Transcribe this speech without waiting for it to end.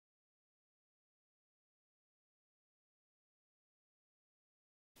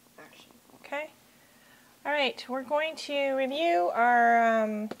Okay. All right, we're going to review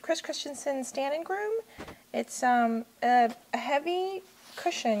our Chris Christensen Stand and Groom. It's a heavy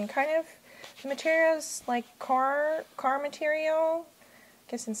cushion, kind of the materials like car material.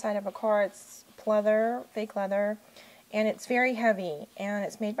 I guess inside of a car it's leather, fake leather, and it's very heavy. And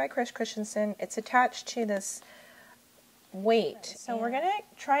it's made by Chris Christensen. It's attached to this weight. So we're gonna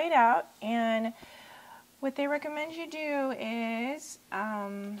try it out, and what they recommend you do is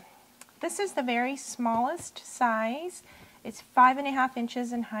this is the very smallest size. It's 5.5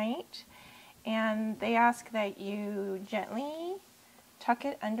 inches in height, and they ask that you gently tuck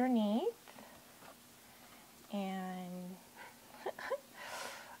it underneath. And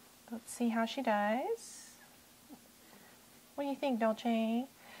let's see how she does. What do you think, Dolce?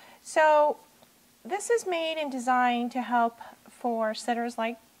 So this is made and designed to help for sitters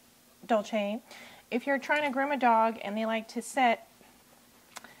like Dolce. If you're trying to groom a dog and they like to sit,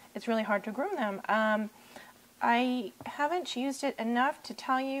 it's really hard to groom them. I haven't used it enough to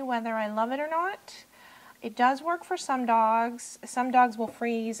tell you whether I love it or not. It does work for some dogs. Some dogs will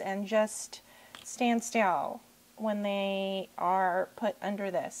freeze and just stand still when they are put under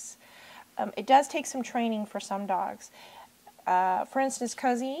this. It does take some training for some dogs. For instance,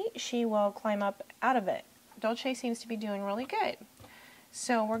 Cozy, she will climb up out of it. Dolce seems to be doing really good.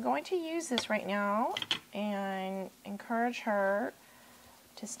 So we're going to use this right now and encourage her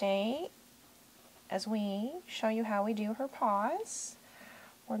to stay as we show you how we do her paws.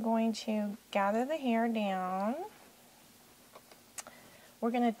 We're going to gather the hair down.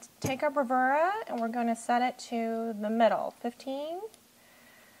 We're going to take our Bravura and we're going to set it to the middle, 15.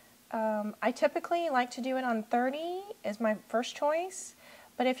 I typically like to do it on 30 is my first choice,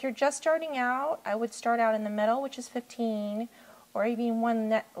 but if you're just starting out, I would start out in the middle, which is 15, or even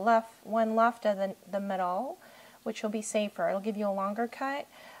one left of the middle, which will be safer. It'll give you a longer cut,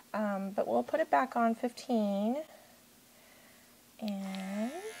 but we'll put it back on 15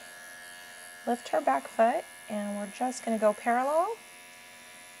 and lift her back foot, and we're just going to go parallel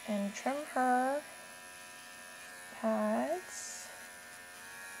and trim her pads.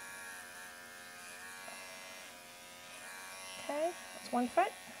 Okay, that's one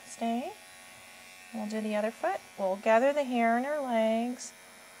foot. Stay. We'll do the other foot. We'll gather the hair in her legs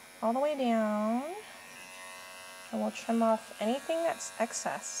all the way down, and we'll trim off anything that's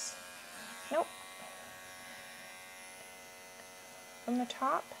excess. Nope. From the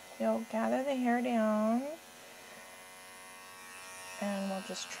top, you'll gather the hair down, and we'll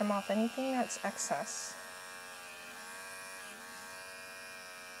just trim off anything that's excess.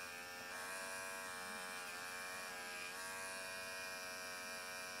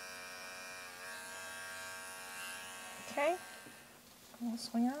 Okay, we'll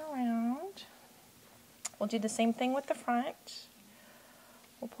swing her around. We'll do the same thing with the front.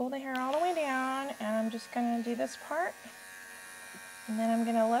 We'll pull the hair all the way down, and I'm just going to do this part. And then I'm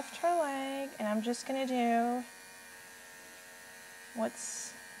going to lift her leg, and I'm just going to do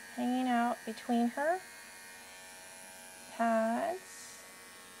what's hanging out between her pads.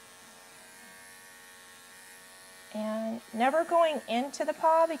 And never going into the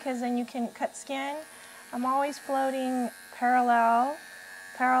paw, because then you can cut skin. I'm always floating parallel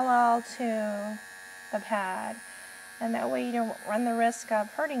to the pad, and that way you don't run the risk of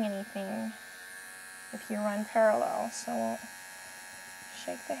hurting anything if you run parallel. So we'll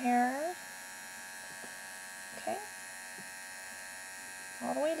shake the hair, okay,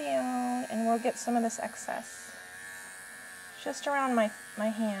 all the way down, and we'll get some of this excess just around my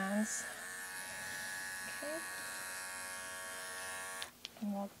hands. Okay.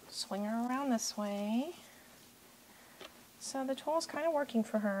 And we'll swing her around this way. So the tool's kind of working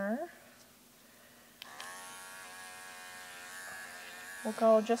for her. We'll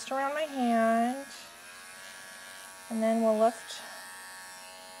go just around my hand, and then we'll lift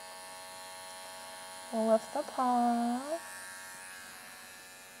the paw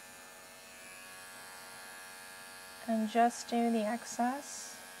and just do the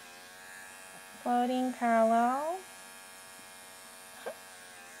excess, floating parallel.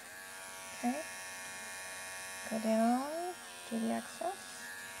 Okay, go down, do the excess.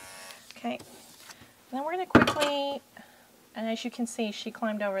 Okay, then we're going to quickly, and as you can see, she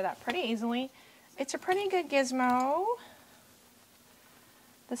climbed over that pretty easily. It's a pretty good gizmo,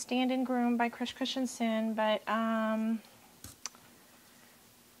 the Stand and Groom by Chris Christensen, but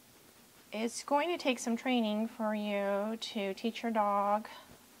it's going to take some training for you to teach your dog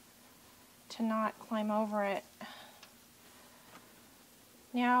to not climb over it.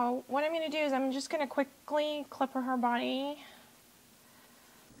 Now, what I'm going to do is I'm just going to quickly clip her body.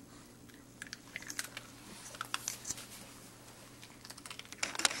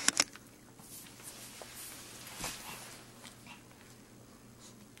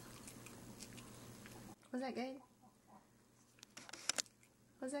 Was that good?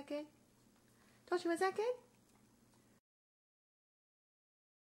 Was that good? Dolce, was that good?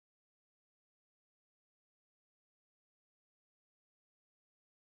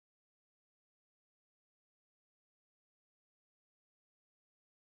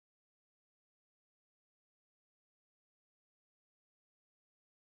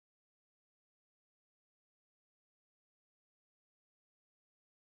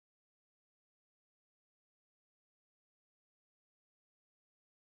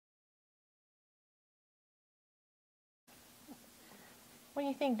 What do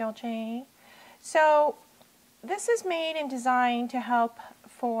you think, Dolce? So this is made and designed to help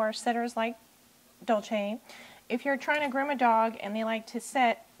for sitters like Dolce. If you're trying to groom a dog and they like to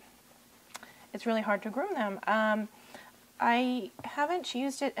sit, it's really hard to groom them. I haven't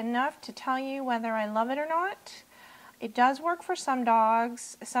used it enough to tell you whether I love it or not. It does work for some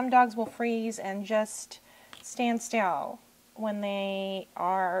dogs. Some dogs will freeze and just stand still when they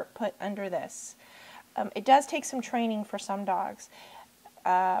are put under this. It does take some training for some dogs.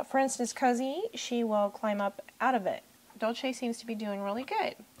 For instance, Cozy, she will climb up out of it. Dolce seems to be doing really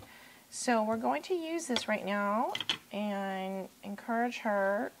good. So we're going to use this right now and encourage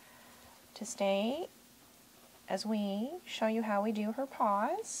her to stay as we show you how we do her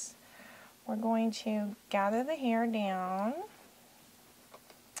paws. We're going to gather the hair down.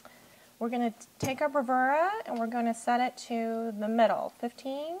 We're going to take our Bravura and we're going to set it to the middle,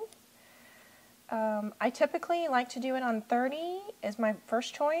 15. I typically like to do it on 30 is my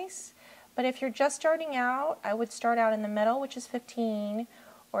first choice, but if you're just starting out, I would start out in the middle, which is 15,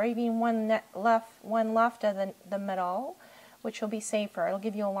 or even one left of the middle, which will be safer. It'll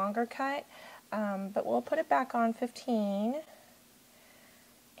give you a longer cut, but we'll put it back on 15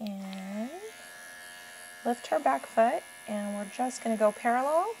 and lift her back foot, and we're just going to go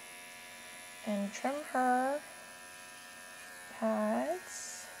parallel and trim her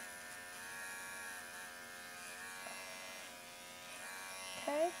pads.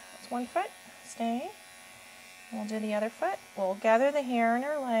 Okay, that's one foot, stay. We'll do the other foot. We'll gather the hair in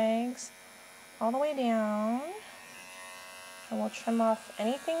her legs all the way down, and we'll trim off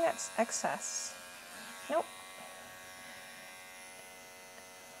anything that's excess. Nope.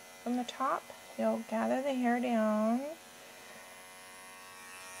 From the top, you'll gather the hair down,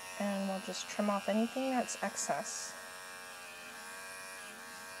 and we'll just trim off anything that's excess.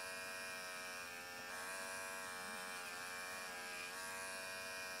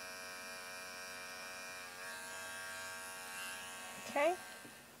 Okay,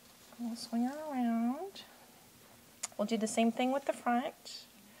 we'll swing her around. We'll do the same thing with the front.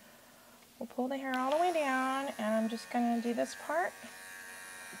 We'll pull the hair all the way down, and I'm just going to do this part.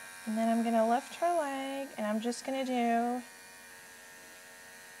 And then I'm going to lift her leg, and I'm just going to do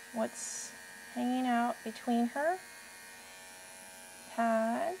what's hanging out between her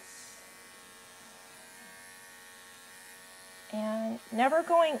pads. And never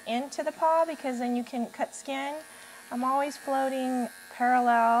going into the paw because then you can cut skin. I'm always floating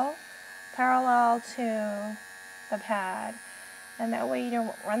parallel to the pad, and that way you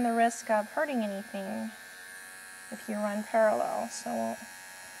don't run the risk of hurting anything if you run parallel. So we'll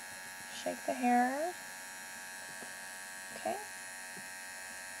shake the hair, okay,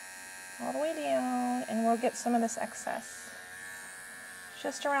 all the way down, and we'll get some of this excess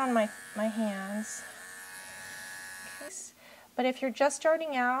just around my hands. Okay. But if you're just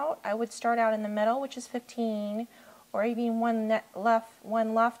starting out, I would start out in the middle, which is 15, or even one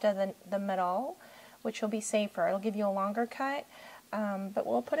left of the middle, which will be safer. It'll give you a longer cut, but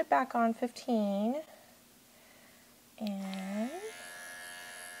we'll put it back on 15 and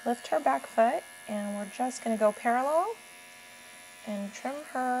lift her back foot, and we're just going to go parallel and trim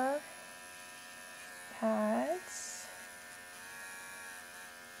her pads.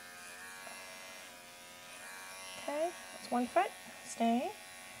 Okay, that's one foot, stay.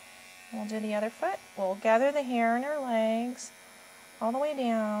 We'll do the other foot. We'll gather the hair in her legs all the way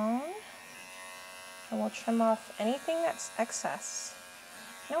down, and we'll trim off anything that's excess.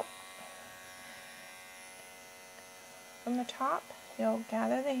 Nope. From the top, you'll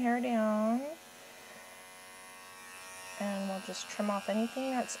gather the hair down, and we'll just trim off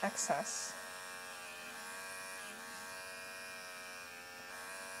anything that's excess.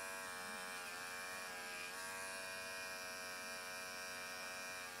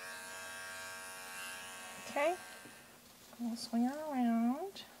 Okay, we'll swing her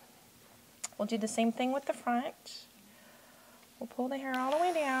around. We'll do the same thing with the front. We'll pull the hair all the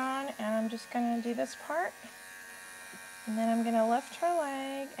way down, and I'm just going to do this part. And then I'm going to lift her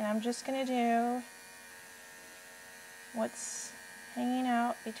leg, and I'm just going to do what's hanging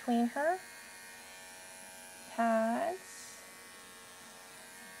out between her pads.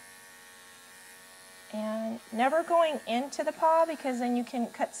 And never going into the paw because then you can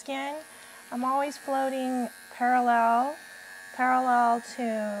cut skin. I'm always floating parallel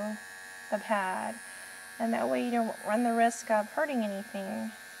to the pad. And that way you don't run the risk of hurting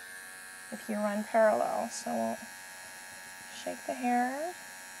anything if you run parallel. So we'll shake the hair.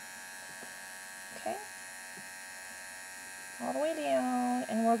 Okay. All the way down,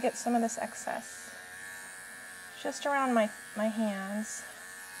 and we'll get some of this excess just around my hands.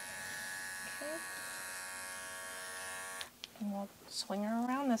 Okay. And we'll swing her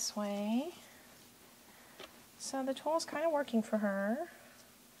around this way. So the tool's kind of working for her.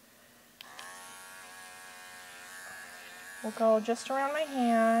 We'll go just around my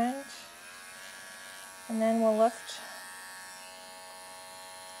hand, and then we'll lift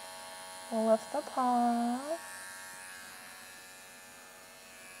the paw.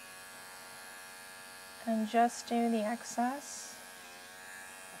 And just do the excess,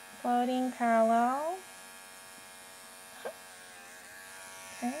 floating parallel.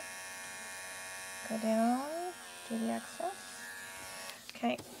 Okay, go down, do the excess.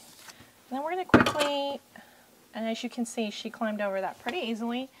 Okay, then we're going to quickly, and as you can see, she climbed over that pretty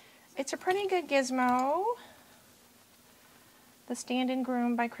easily. It's a pretty good gizmo, the Stand-In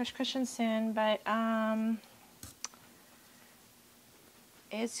Groom by Krish Sin, but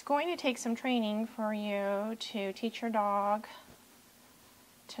it's going to take some training for you to teach your dog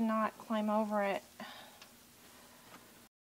to not climb over it